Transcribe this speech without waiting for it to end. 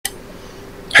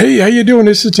Hey, how you doing?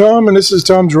 This is Tom, and this is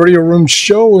Tom's Radio Room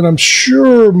Show, and I'm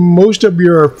sure most of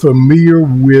you are familiar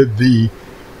with the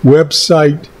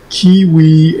website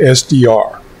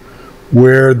KIWISDR,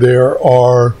 where there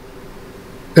are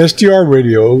SDR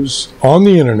radios on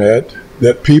the internet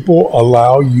that people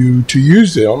allow you to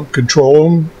use them, control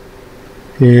them,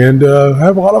 and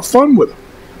have a lot of fun with them.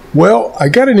 Well, I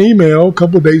got an email a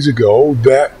couple of days ago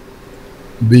that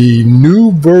the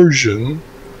new version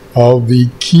of the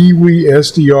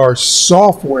KIWISDR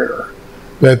software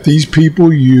that these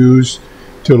people use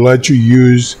to let you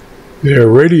use their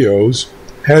radios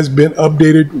has been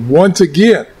updated once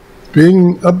again.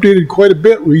 Being updated quite a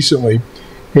bit recently,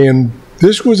 and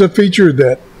this was a feature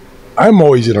that I'm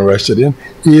always interested in,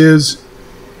 is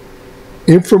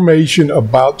information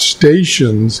about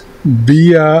stations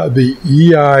via the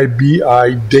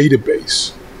EIBI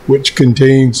database, which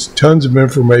contains tons of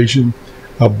information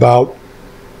about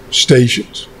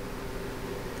stations.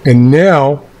 And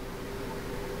now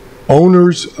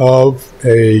owners of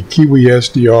a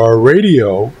KIWISDR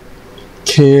radio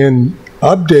can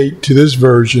update to this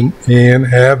version and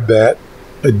have that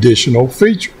additional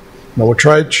feature. Now we'll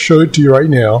try to show it to you right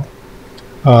now.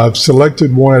 I've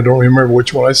selected one. I don't remember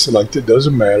which one I selected.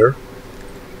 Doesn't matter.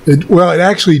 Well, it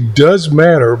actually does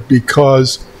matter,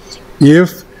 because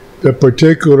if the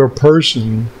particular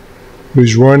person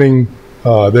who's running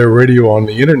their radio on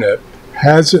the internet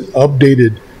hasn't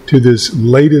updated to this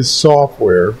latest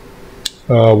software,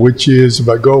 which is, if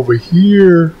I go over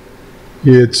here,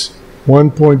 it's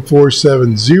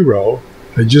 1.470.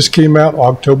 It just came out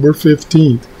October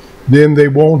 15th. Then they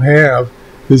won't have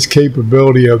this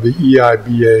capability of the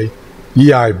EIBI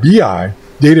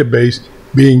database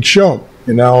being shown.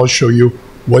 And now I'll show you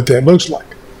what that looks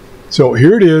like. So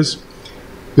here it is.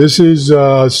 This is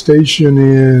a station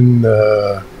in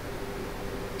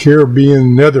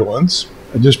Caribbean, Netherlands.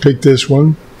 I just picked this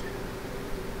one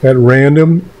at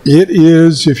random. It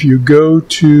is, if you go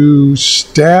to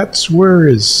stats, where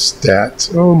is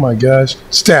stats? Oh my gosh,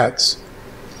 stats.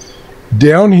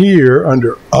 Down here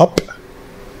under up,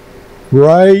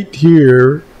 right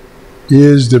here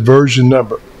is the version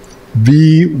number,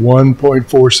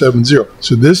 V1.470.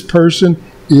 So this person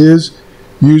is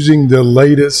using the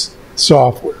latest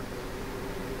software.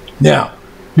 Now,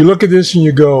 you look at this and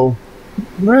you go,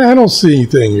 I don't see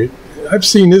anything. I've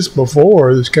seen this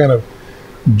before, this kind of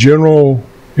general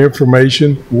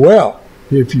information. Well,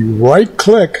 if you right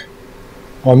click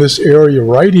on this area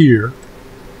right here,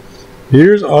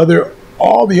 here's all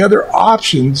the other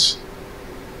options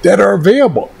that are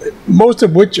available, most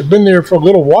of which have been there for a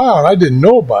little while and I didn't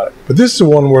know about it. But this is the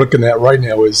one we're looking at right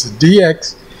now, is the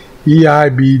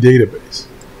DXEIB database.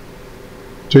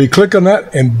 So you click on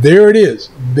that and there it is.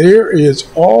 There is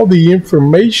all the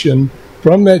information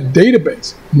from that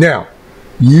database. Now,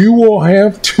 you will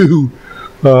have to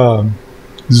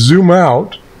zoom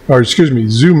out, or excuse me,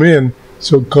 zoom in,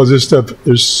 so because this stuff,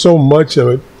 there's so much of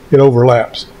it, it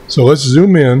overlaps. So let's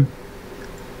zoom in.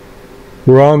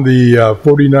 We're on the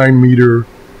 49 meter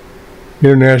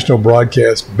international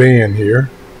broadcast band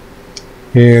here.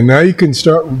 And now you can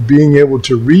start being able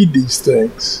to read these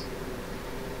things.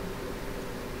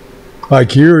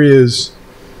 Like here is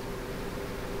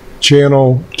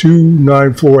channel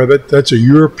 294. That's a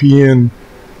European,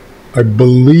 I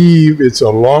believe it's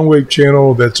a long wave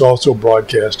channel that's also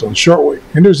broadcast on shortwave.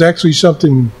 And there's actually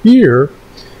something here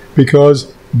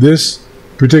because this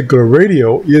particular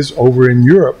radio is over in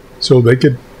Europe, so they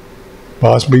could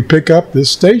possibly pick up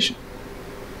this station.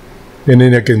 And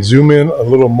then I can zoom in a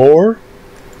little more.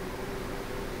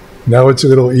 Now it's a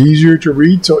little easier to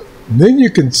read. So then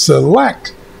you can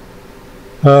select.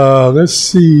 Let's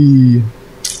see.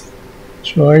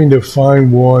 Trying to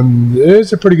find one.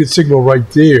 There's a pretty good signal right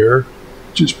there,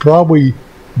 which is probably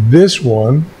this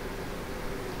one.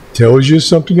 Tells you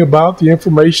something about the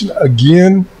information,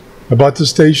 again, about the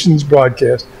station's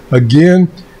broadcast. Again,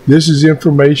 this is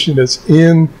information that's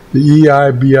in the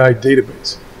EIBI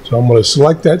database. So I'm going to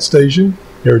select that station.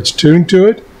 There, it's tuned to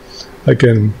it. I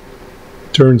can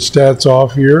turn stats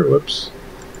off here. Whoops.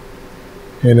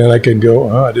 And then I can go,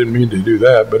 I didn't mean to do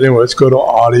that. But anyway, let's go to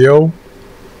audio.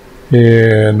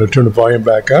 And I'll turn the volume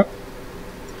back up.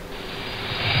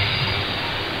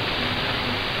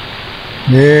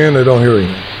 And I don't hear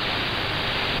anything.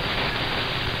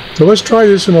 So let's try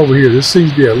this one over here. This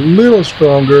seems to be a little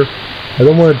stronger. I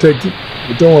don't want to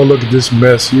look at this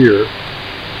mess here.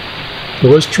 So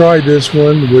let's try this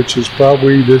one, which is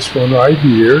probably this one right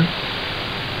here.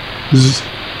 This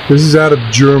is out of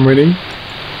Germany.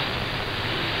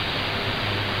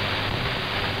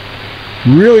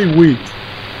 Really weak.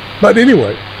 But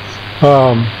anyway,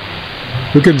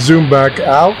 we can zoom back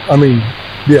out.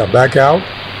 Yeah, back out.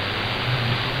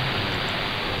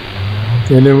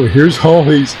 And then here's all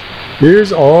these,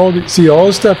 see all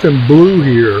the stuff in blue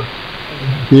here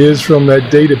is from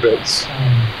that database.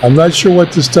 I'm not sure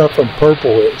what the stuff in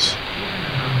purple is.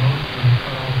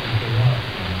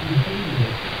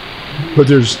 But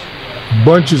there's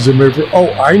bunches of different,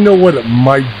 oh, I know what it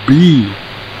might be.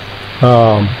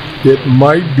 It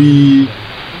might be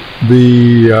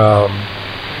the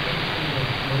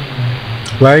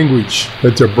language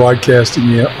that they're broadcasting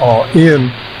in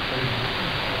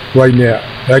right now.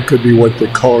 That could be what the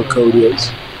color code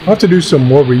is. I'll have to do some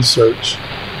more research.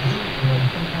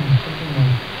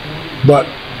 But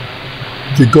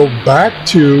to go back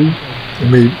to, let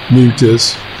me mute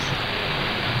this.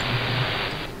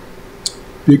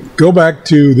 Go back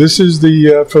to, this is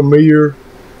the familiar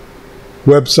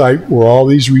website where all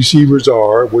these receivers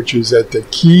are, which is at the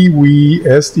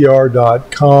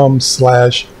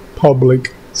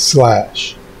KIWISDR.com/public/.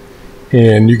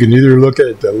 And you can either look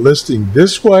at the listing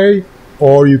this way,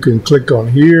 or you can click on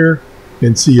here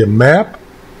and see a map,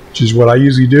 which is what I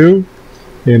usually do.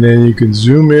 And then you can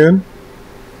zoom in,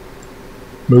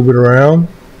 move it around.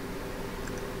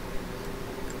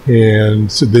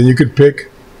 And so then you could pick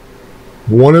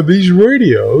one of these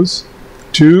radios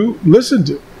to listen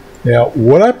to. Now,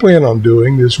 what I plan on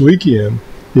doing this weekend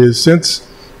is, since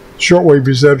shortwave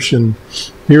reception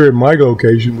here in my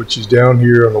location, which is down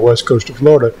here on the west coast of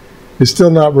Florida, is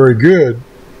still not very good,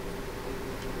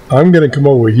 I'm going to come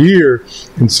over here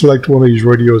and select one of these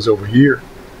radios over here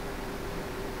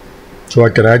so I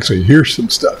can actually hear some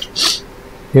stuff.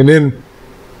 And then,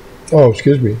 oh,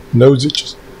 excuse me, nose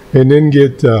itches. And then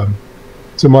get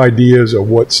some ideas of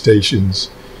what stations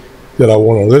that I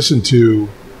want to listen to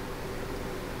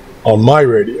on my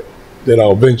radio that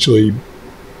I'll eventually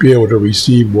be able to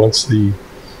receive once the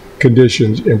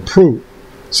conditions improve.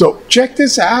 So check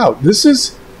this out.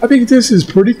 I think this is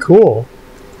pretty cool.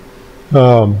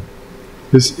 Having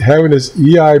this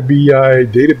EIBI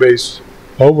database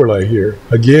overlay here.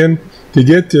 Again, to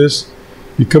get this,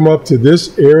 you come up to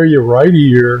this area right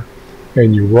here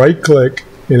and you right click,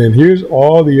 and then here's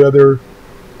all the other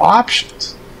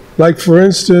options. Like, for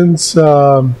instance,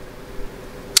 you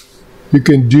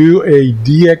can do a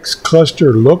DX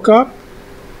cluster lookup.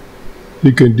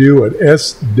 You can do an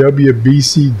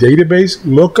SWBC database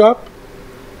lookup.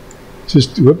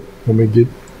 Just let me get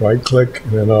right click,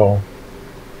 and then I'll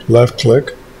left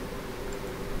click.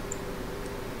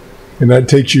 And that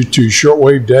takes you to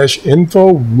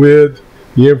shortwave-info with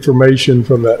the information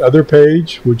from that other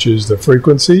page, which is the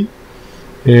frequency.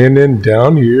 And then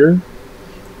down here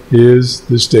is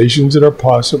the stations that are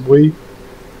possibly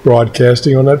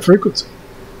broadcasting on that frequency.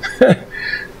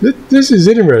 This is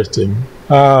interesting.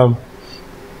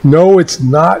 No, it's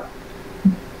not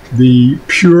the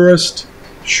purest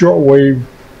shortwave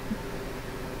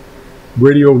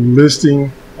radio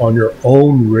listing on your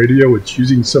own radio. It's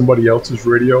using somebody else's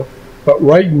radio. But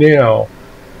right now,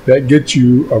 that gets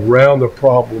you around the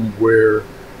problem where,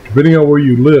 depending on where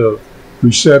you live,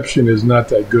 reception is not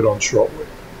that good on shortwave.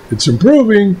 It's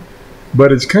improving,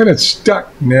 but it's kind of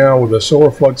stuck now with a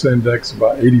solar flux index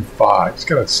about 85. It's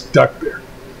kind of stuck there.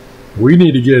 We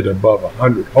need to get it above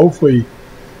 100. Hopefully,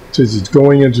 since it's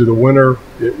going into the winter,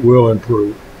 it will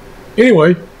improve.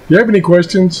 Anyway, if you have any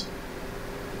questions,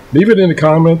 leave it in the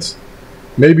comments.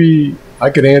 Maybe I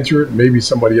could answer it. Maybe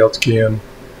somebody else can.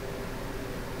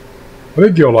 I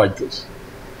think you'll like this.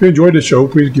 If you enjoyed the show,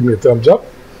 please give me a thumbs up.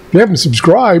 If you haven't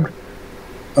subscribed,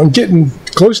 I'm getting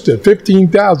close to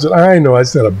 15,000. I know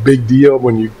that's not a big deal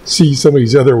when you see some of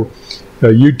these other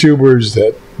YouTubers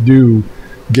that do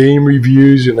game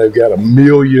reviews and they've got 1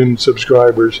 million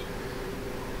subscribers.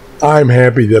 I'm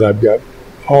happy that I've got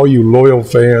all you loyal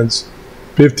fans,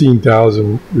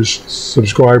 15,000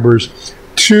 subscribers,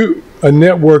 to a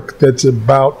network that's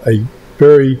about a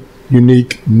very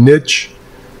unique niche,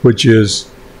 which is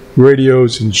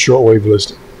radios and shortwave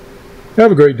listing.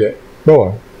 Have a great day.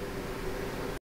 Bye-bye.